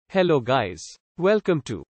Hello guys. Welcome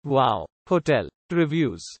to Wow Hotel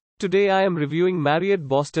Reviews. Today I am reviewing Marriott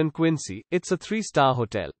Boston Quincy. It's a 3-star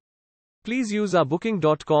hotel. Please use our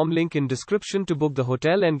booking.com link in description to book the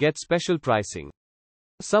hotel and get special pricing.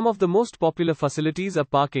 Some of the most popular facilities are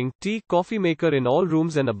parking, tea, coffee maker in all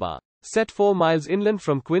rooms and a bar. Set 4 miles inland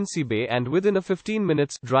from Quincy Bay and within a 15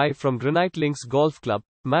 minutes drive from Granite Links Golf Club,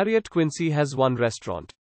 Marriott Quincy has one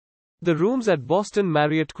restaurant. The rooms at Boston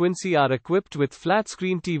Marriott Quincy are equipped with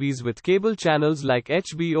flat-screen TVs with cable channels like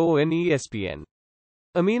HBO and ESPN.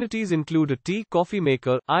 Amenities include a tea, coffee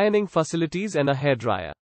maker, ironing facilities and a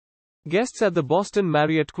hairdryer. Guests at the Boston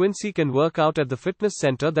Marriott Quincy can work out at the fitness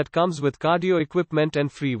center that comes with cardio equipment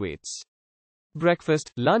and free weights.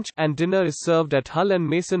 Breakfast, lunch, and dinner is served at Hull &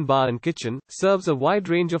 Mason Bar and Kitchen, serves a wide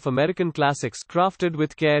range of American classics crafted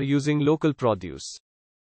with care using local produce.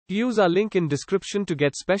 Use our link in description to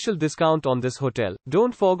get special discount on this hotel.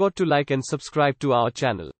 Don't forget to like and subscribe to our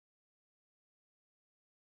channel.